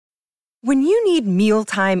When you need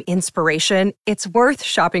mealtime inspiration, it's worth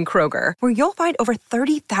shopping Kroger, where you'll find over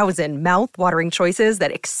 30,000 mouth-watering choices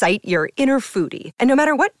that excite your inner foodie. And no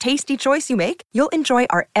matter what tasty choice you make, you'll enjoy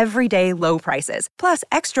our everyday low prices, plus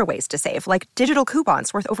extra ways to save, like digital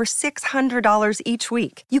coupons worth over $600 each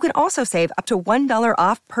week. You can also save up to $1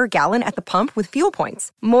 off per gallon at the pump with fuel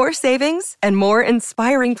points. More savings and more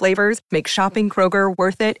inspiring flavors make shopping Kroger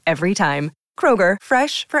worth it every time. Kroger,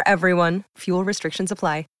 fresh for everyone. Fuel restrictions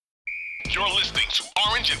apply. You're listening to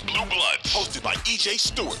Orange and Blue Bloods, hosted by EJ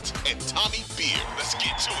Stewart and Tommy Beer. Let's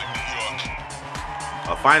get to it, New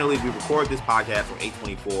York. Finally, we record this podcast on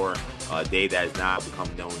 8/24, a day that is now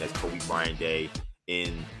become known as Kobe Bryant Day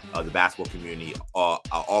in the basketball community.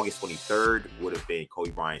 August 23rd would have been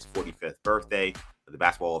Kobe Bryant's 45th birthday. The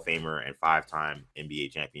Basketball Hall of Famer and five-time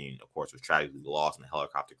NBA champion, of course, was tragically lost in a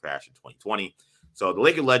helicopter crash in 2020. So the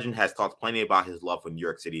Laker legend has talked plenty about his love for New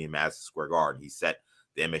York City and Madison Square Garden. He set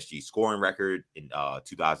the MSG scoring record in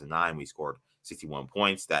 2009. We scored 61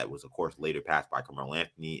 points. That was, of course, later passed by Carmelo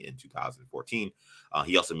Anthony in 2014.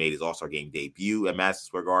 He also made his All-Star Game debut at Madison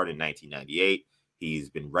Square Garden in 1998. He's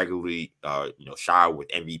been regularly, showered with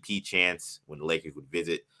MVP chants when the Lakers would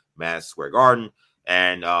visit Madison Square Garden.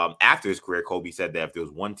 And after his career, Kobe said that if there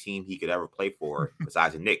was one team he could ever play for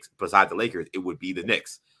besides the Lakers, it would be the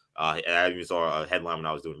Knicks. I even saw a headline when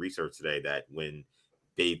I was doing research today that when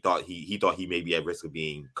they thought he thought he may be at risk of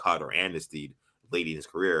being cut or amnestied late in his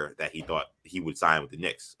career, that he thought he would sign with the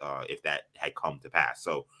Knicks if that had come to pass.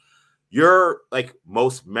 So your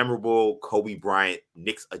most memorable Kobe Bryant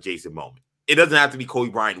Knicks adjacent moment. It doesn't have to be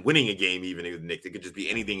Kobe Bryant winning a game even in the Knicks. It could just be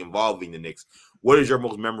anything involving the Knicks. What is your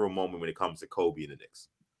most memorable moment when it comes to Kobe and the Knicks?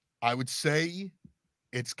 I would say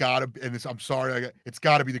it's got to be, and I'm sorry, it's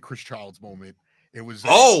got to be the Chris Childs moment. It was.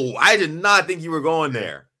 I did not think you were going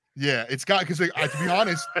there. Yeah, it's got, because to be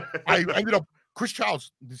honest, I ended up, Chris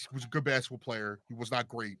Childs was a good basketball player. He was not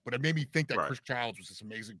great, but it made me think that Chris Childs was this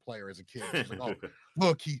amazing player as a kid. I was like, oh,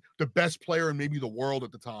 look, the best player in maybe the world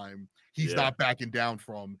at the time. He's not backing down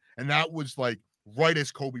from, and that was right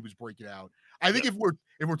as Kobe was breaking out. I think if we're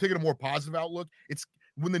taking a more positive outlook, it's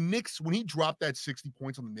when he dropped that 60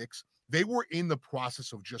 points on the Knicks, they were in the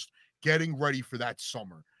process of just getting ready for that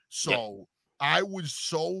summer. So I was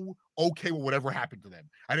so okay with whatever happened to them.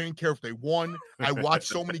 I didn't care if they won. I watched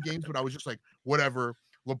so many games, but I was just like, whatever,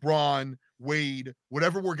 LeBron, Wade,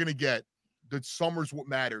 whatever we're going to get, the summer's what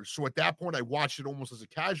matters. So at that point, I watched it almost as a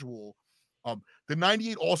casual. The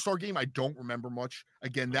 98 All-Star game, I don't remember much.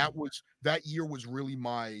 Again, that year was really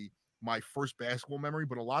my first basketball memory,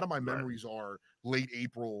 but a lot of my memories are late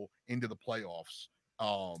April into the playoffs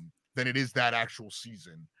than it is that actual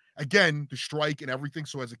season. Again, the strike and everything.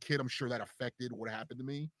 So as a kid, I'm sure that affected what happened to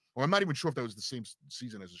me. Or I'm not even sure if that was the same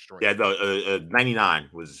season as the strike. Yeah, 99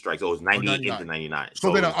 was the strike. So it was 98 into 99.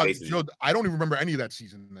 So then I don't even remember any of that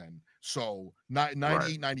season then. So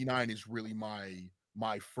 98, 99 is really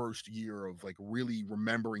my first year of really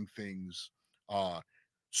remembering things.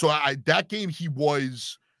 So that game he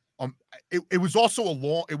was it was also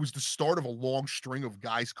it was the start of a long string of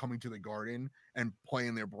guys coming to the Garden and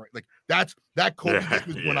playing their brain. That Kobe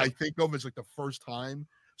game is when I think of as the first time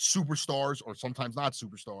superstars, or sometimes not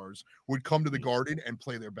superstars, would come to the Garden and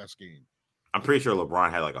play their best game. I'm pretty sure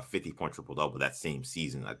LeBron had a 50-point triple-double that same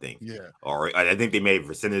season, I think. Yeah. Or I think they may have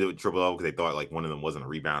rescinded it with triple-double because they thought one of them wasn't a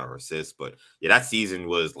rebound or assist. But yeah, that season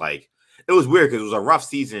was it was weird because it was a rough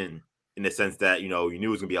season in the sense that, you knew it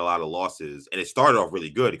was going to be a lot of losses. And it started off really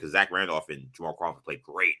good because Zach Randolph and Jamal Crawford played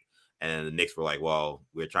great. And the Knicks were like, well,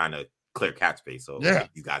 we're trying to clear cap space. So get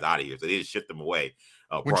these guys out of here. So they just shipped them away.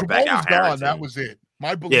 When Jamal was gone, that was it.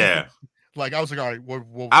 My belief. Yeah. I was like, all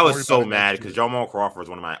right, I was so mad because Jamal Crawford is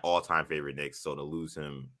one of my all-time favorite Knicks. So to lose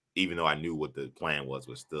him, even though I knew what the plan was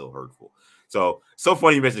still hurtful. So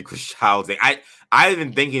funny you mentioned Chris Childs. I've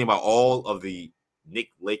been thinking about all of the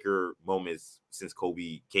Laker moments since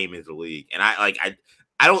Kobe came into the league. And I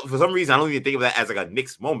don't, for some reason, I don't even think of that as a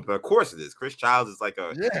Knicks moment, but of course it is. Chris Childs is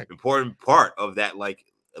a important part of that late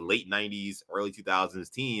 90s, early 2000s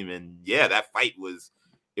team. And that fight was,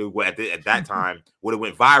 at that time would have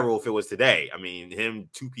went viral if it was today. I mean, him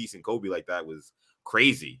two-piecing Kobe like that was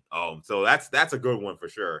crazy. So that's a good one for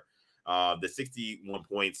sure. The 61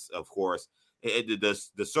 points, of course,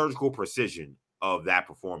 the surgical precision of that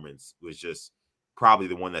performance was just probably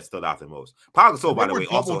the one that stood out the most. Pau Gasol, by the way,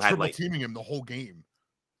 also had teaming him the whole game.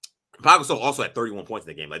 Pau Gasol also had 31 points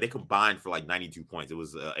in the game. They combined for 92 points. It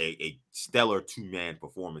was a stellar two-man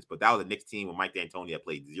performance. But that was a Knicks team with Mike D'Antoni that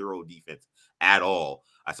played zero defense at all.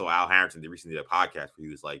 I saw Al Harrington recently did a podcast where he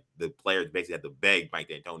was like, the players basically had to beg Mike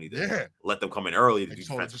D'Antoni to let them come in early to do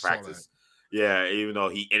defensive practice. Yeah, even though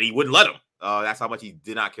he wouldn't let them. That's how much he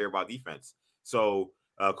did not care about defense. So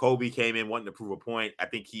Kobe came in wanting to prove a point. I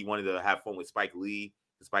think he wanted to have fun with Spike Lee.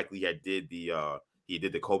 Spike Lee did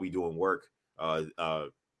the Kobe doing work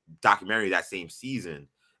documentary that same season,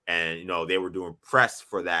 and they were doing press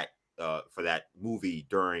for that movie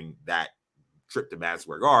during that trip to Madison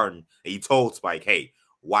Square Garden, and he told Spike, "Hey,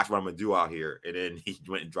 watch what I'm gonna do out here," and then he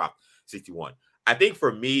went and dropped 61. I think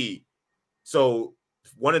for me, so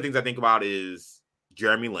one of the things I think about is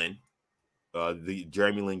Jeremy Lin. The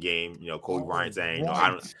Jeremy Lin game, Kobe Bryant saying,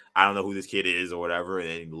 I don't know who this kid is or whatever, and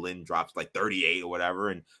then Lin drops like 38 or whatever,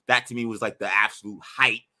 and that to me was like the absolute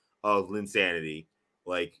height of Linsanity.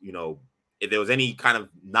 Like, if there was any kind of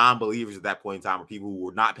non-believers at that point in time or people who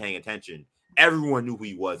were not paying attention, everyone knew who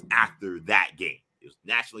he was after that game. It was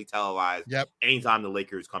nationally televised. Yep. Anytime the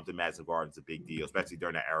Lakers come to Madison Garden, it's a big deal, especially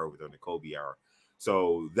during that era, during the Kobe era.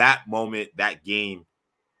 So that moment, that game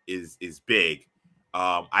is big.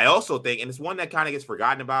 I also think, and it's one that kind of gets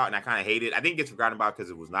forgotten about, and I kind of hate it. I think it gets forgotten about because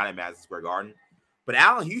it was not at Madison Square Garden. But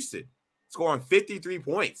Allen Houston scoring 53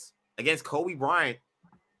 points against Kobe Bryant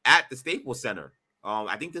at the Staples Center.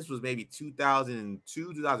 I think this was maybe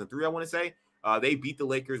 2002, 2003, I want to say. They beat the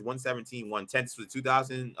Lakers 117-110. This was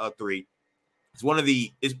 2003.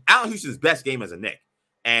 It's Allen Houston's best game as a Knick.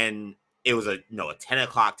 And it was a 10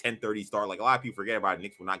 o'clock, 10:30 start. Like a lot of people forget about it.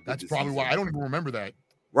 Knicks were not good. That's probably why I don't even remember that.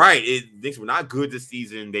 Right. Knicks were not good this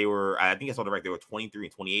season. They were, I think I saw the right, they were 23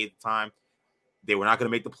 and 28 at the time. They were not going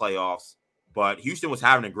to make the playoffs, but Houston was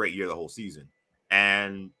having a great year the whole season.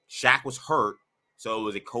 And Shaq was hurt, so it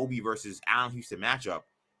was a Kobe versus Allen Houston matchup.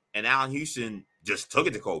 And Allen Houston just took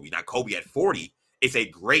it to Kobe. Now, Kobe had 40. It's a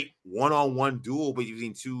great one-on-one duel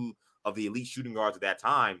between two of the elite shooting guards at that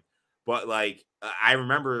time. But, I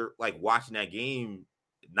remember, watching that game,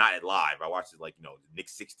 not at live. I watched it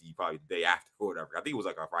Knicks 60 probably the day after or whatever. I think it was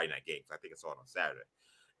a Friday night game. So I think I saw it on Saturday.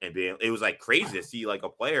 And it was crazy to see a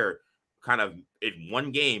player kind of in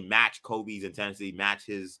one game match Kobe's intensity, match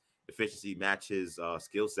his efficiency, match his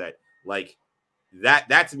skill set.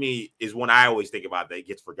 That to me is one I always think about that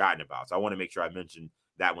gets forgotten about. So I want to make sure I mention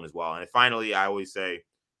that one as well. And finally, I always say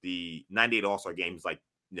the 98 All-Star game is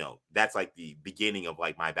that's the beginning of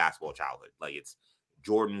my basketball childhood. It's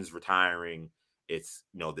Jordan's retiring. It's,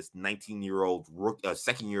 this 19-year-old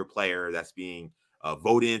second-year player that's being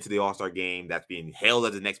voted into the All-Star game, that's being hailed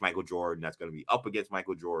as the next Michael Jordan, that's going to be up against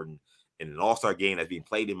Michael Jordan in an All-Star game that's being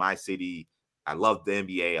played in my city. I love the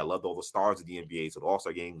NBA. I loved all the stars of the NBA. So the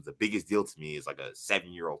All-Star game was the biggest deal to me as a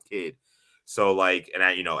 7-year-old kid. So and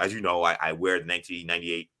I, as I wear the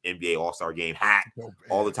 1998 NBA All-Star game hat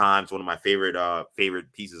all the time. It's one of my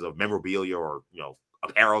favorite pieces of memorabilia or,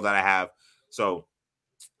 apparel that I have. So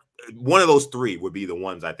one of those three would be the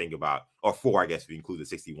ones I think about, or four, I guess, if you include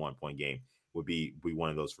the 61-point game, would be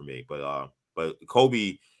one of those for me. But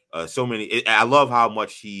Kobe, I love how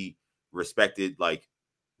much he respected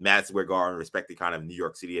Madison Square Garden, respected kind of New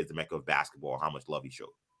York City as the mecca of basketball, how much love he showed.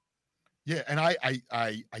 Yeah, and I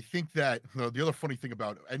think that the other funny thing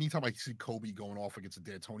about anytime I see Kobe going off against a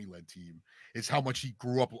D'Antoni-led team is how much he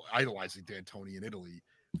grew up idolizing D'Antoni in Italy.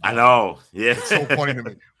 I know, yeah, it's so funny to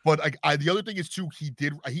me. But the other thing is too,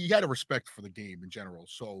 he had a respect for the game in general.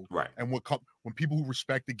 So right, and when people who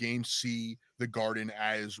respect the game see the Garden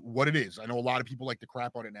as what it is, I know a lot of people like to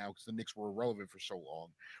crap on it now because the Knicks were irrelevant for so long,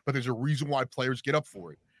 but there's a reason why players get up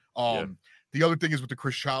for it. The other thing is with the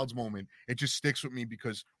Chris Childs moment, it just sticks with me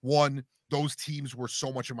because one, those teams were so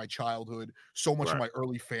much of my childhood, so much of my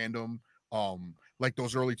early fandom.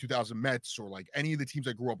 Those early 2000 Mets or any of the teams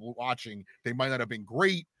I grew up watching, they might not have been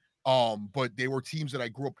great, but they were teams that I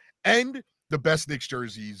grew up, and the best Knicks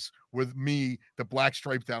jerseys with me, the black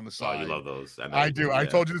stripe down the side. Oh, you love those. I do. Yeah. I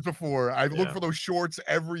told you this before. I look for those shorts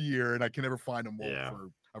every year, and I can never find them for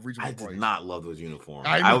a reasonable price. I did not love those uniforms.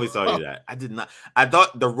 I always tell you that. I did not. I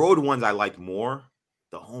thought the road ones I liked more.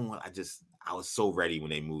 The home one, I was so ready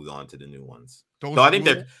when they moved on to the new ones.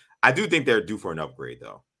 I do think they're due for an upgrade,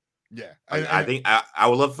 though. Yeah, I think I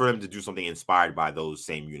would love for them to do something inspired by those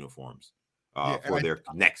same uniforms for their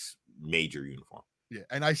next major uniform. Yeah,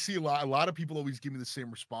 and I see a lot of people always give me the same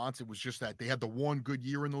response. It was just that they had the one good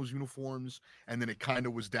year in those uniforms, and then it kind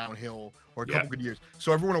of was downhill, or a couple good years.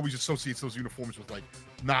 So everyone always associates those uniforms with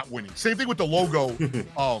not winning. Same thing with the logo.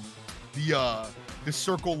 The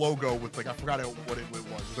circle logo with I forgot what it was.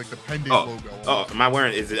 It was the pendant logo. Oh, am I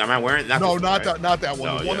wearing? No, not that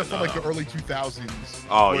one. The one that's from the early 2000s.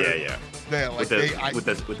 Oh yeah. Yeah, with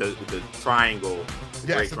the triangle.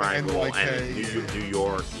 Yes, great triangle and New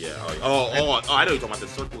York. Yeah. I know you're talking about the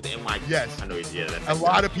circle with the NYK. Yes. I know. Yeah. That's a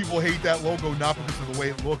lot of people hate that logo not because of the way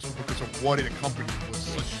it looks, but because of what it accompanied with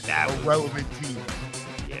such a relevant team.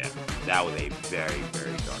 Yeah, that was a very,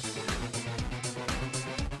 very dark.